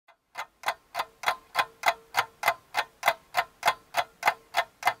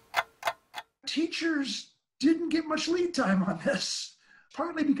teachers didn't get much lead time on this,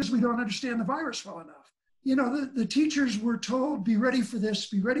 partly because we don't understand the virus well enough. You know, the teachers were told, be ready for this,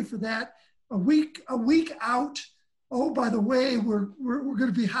 be ready for that. A week out, oh, by the way, we're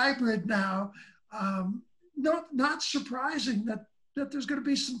going to be hybrid now. Not surprising that there's going to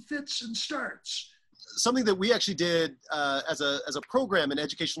be some fits and starts. Something that we actually did as a program in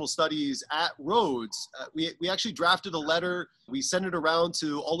educational studies at Rhodes, we actually drafted a letter. We sent it around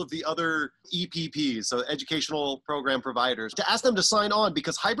to all of the other EPPs, so educational program providers, to ask them to sign on,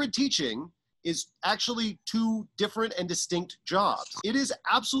 because hybrid teaching is actually two different and distinct jobs. It is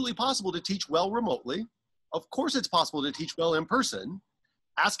absolutely possible to teach well remotely. Of course, it's possible to teach well in person.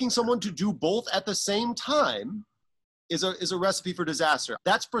 Asking someone to do both at the same time is a recipe for disaster.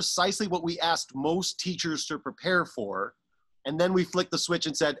 That's precisely what we asked most teachers to prepare for. And then we flicked the switch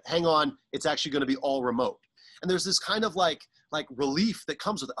and said, hang on, it's actually going to be all remote. And there's this kind of like relief that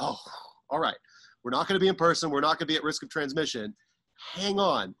comes with it. Oh, all right, we're not going to be in person. We're not going to be at risk of transmission. Hang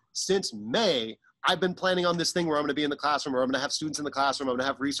on, since May, I've been planning on this thing where I'm going to be in the classroom, or I'm going to have students in the classroom, I'm going to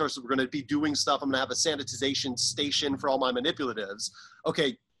have resources, we're going to be doing stuff, I'm going to have a sanitization station for all my manipulatives.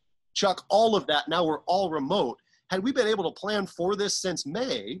 Okay, chuck all of that, now we're all remote. Had we been able to plan for this since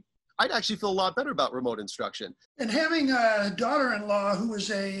May, I'd actually feel a lot better about remote instruction. And having a daughter-in-law who was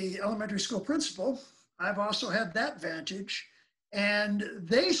a elementary school principal, I've also had that vantage. And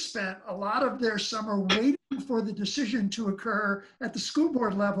they spent a lot of their summer waiting for the decision to occur at the school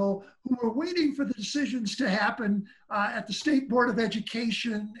board level, who were waiting for the decisions to happen at the State Board of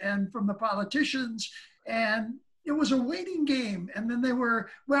Education and from the politicians. And it was a waiting game. And then they were,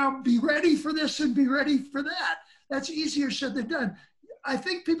 well, be ready for this and be ready for that. That's easier said than done. I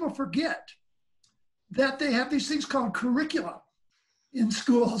think people forget that they have these things called curricula in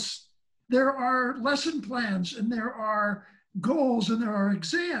schools. There are lesson plans and there are goals and there are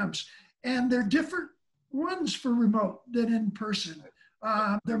exams, and they're different ones for remote than in person.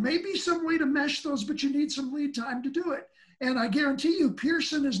 There may be some way to mesh those, but you need some lead time to do it. And I guarantee you,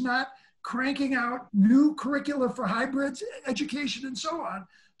 Pearson is not cranking out new curricula for hybrid education and so on.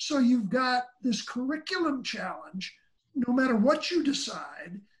 So you've got this curriculum challenge, no matter what you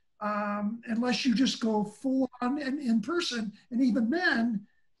decide, unless you just go full on and in person. And even then,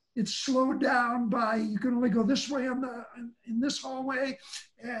 it's slowed down by, you can only go this way in this hallway,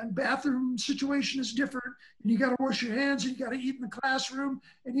 and bathroom situation is different, and you got to wash your hands, and you got to eat in the classroom,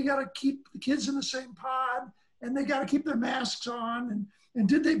 and you got to keep the kids in the same pod, and they got to keep their masks on, and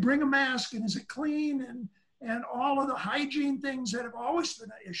did they bring a mask, and is it clean, and all of the hygiene things that have always been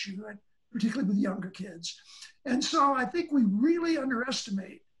an issue, and particularly with younger kids. And so I think we really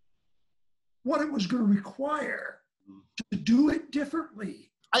underestimate what it was going to require to do it differently.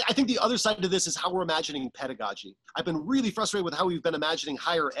 I think the other side of this is how we're imagining pedagogy. I've been really frustrated with how we've been imagining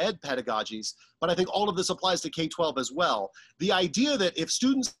higher ed pedagogies, but I think all of this applies to K-12 as well. The idea that if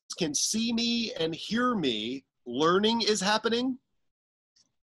students can see me and hear me, learning is happening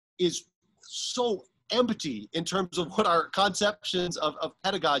is so empty in terms of what our conceptions of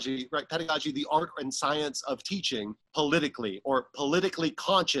pedagogy, right? Pedagogy, the art and science of teaching politically, or politically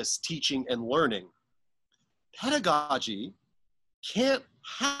conscious teaching and learning. Pedagogy can't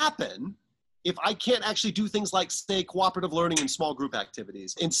happen if I can't actually do things like, say, cooperative learning and small group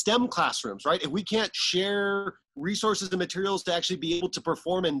activities. In STEM classrooms, right? If we can't share resources and materials to actually be able to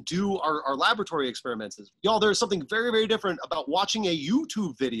perform and do our laboratory experiments. Y'all, there's something very, very different about watching a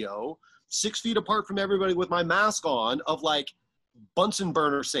YouTube video 6 feet apart from everybody with my mask on of like Bunsen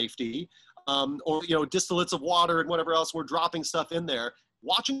burner safety, or, you know, distillates of water and whatever else, we're dropping stuff in there.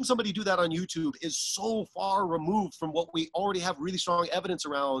 Watching somebody do that on YouTube is so far removed from what we already have really strong evidence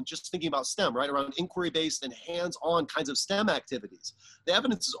around, just thinking about STEM, right? Around inquiry-based and hands-on kinds of STEM activities. The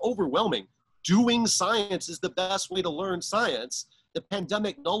evidence is overwhelming. Doing science is the best way to learn science. The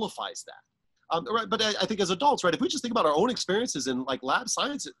pandemic nullifies that. Right? But I think as adults, right, if we just think about our own experiences in like lab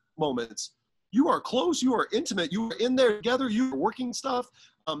science moments, you are close, you are intimate, you are in there together, you are working stuff.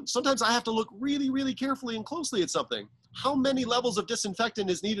 Sometimes I have to look really, really carefully and closely at something. How many levels of disinfectant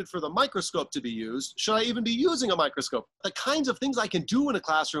is needed for the microscope to be used? Should I even be using a microscope? The kinds of things I can do in a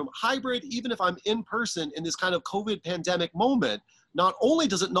classroom, hybrid, even if I'm in person in this kind of COVID pandemic moment, not only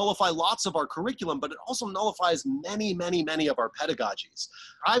does it nullify lots of our curriculum, but it also nullifies many, many, many of our pedagogies.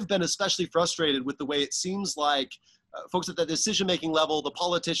 I've been especially frustrated with the way it seems like folks at the decision-making level, the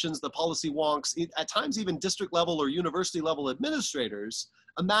politicians, the policy wonks, at times even district level or university level administrators,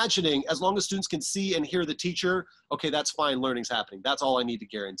 imagining as long as students can see and hear the teacher, okay, that's fine, learning's happening. That's all I need to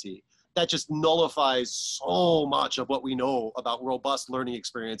guarantee. That just nullifies so much of what we know about robust learning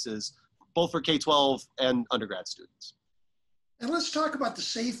experiences, both for K-12 and undergrad students. And let's talk about the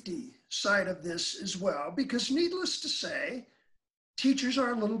safety side of this as well, because needless to say, teachers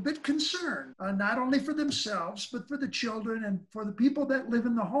are a little bit concerned, not only for themselves, but for the children and for the people that live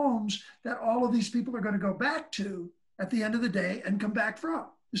in the homes that all of these people are going to go back to at the end of the day and come back from.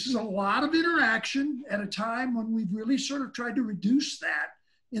 This is a lot of interaction at a time when we've really sort of tried to reduce that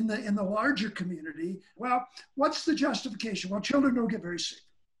in the larger community. Well, what's the justification? Well, children don't get very sick.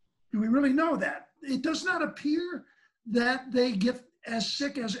 Do we really know that? It does not appear that they get as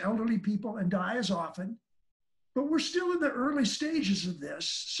sick as elderly people and die as often, but we're still in the early stages of this.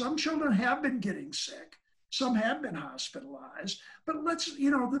 Some children have been getting sick. Some have been hospitalized, but let's,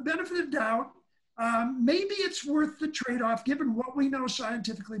 the benefit of doubt, maybe it's worth the trade-off given what we know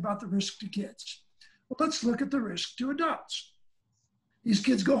scientifically about the risk to kids. Well, let's look at the risk to adults. These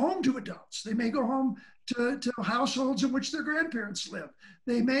kids go home to adults. They may go home to households in which their grandparents live.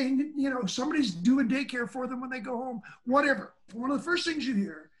 They may, somebody's doing daycare for them when they go home, whatever. One of the first things you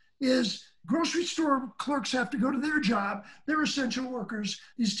hear is grocery store clerks have to go to their job. They're essential workers.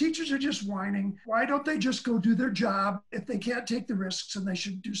 These teachers are just whining. Why don't they just go do their job if they can't take the risks and they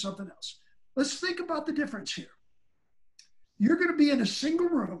should do something else? Let's think about the difference here. You're going to be in a single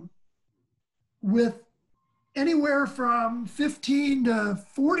room with anywhere from 15 to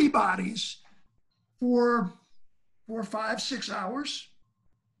 40 bodies for 4, 5, 6 hours.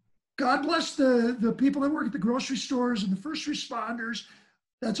 God bless the people that work at the grocery stores and the first responders.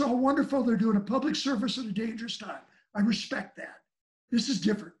 That's all wonderful. They're doing a public service at a dangerous time. I respect that. This is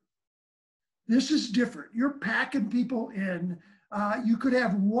different. This is different. You're packing people in. You could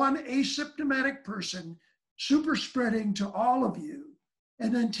have one asymptomatic person super spreading to all of you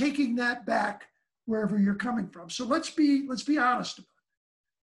and then taking that back wherever you're coming from. So let's be honest about it.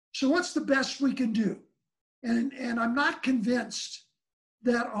 So what's the best we can do? And I'm not convinced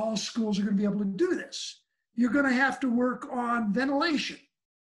that all schools are going to be able to do this. You're going to have to work on ventilation.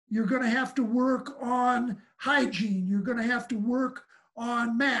 You're going to have to work on hygiene. You're going to have to work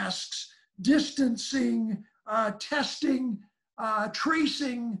on masks, distancing, testing,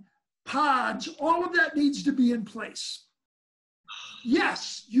 tracing, pods. All of that needs to be in place.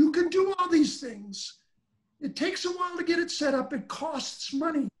 Yes, you can do all these things. It takes a while to get it set up. It costs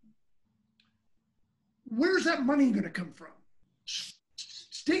money. Where's that money going to come from?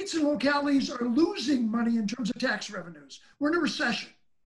 States and localities are losing money in terms of tax revenues. We're in a recession.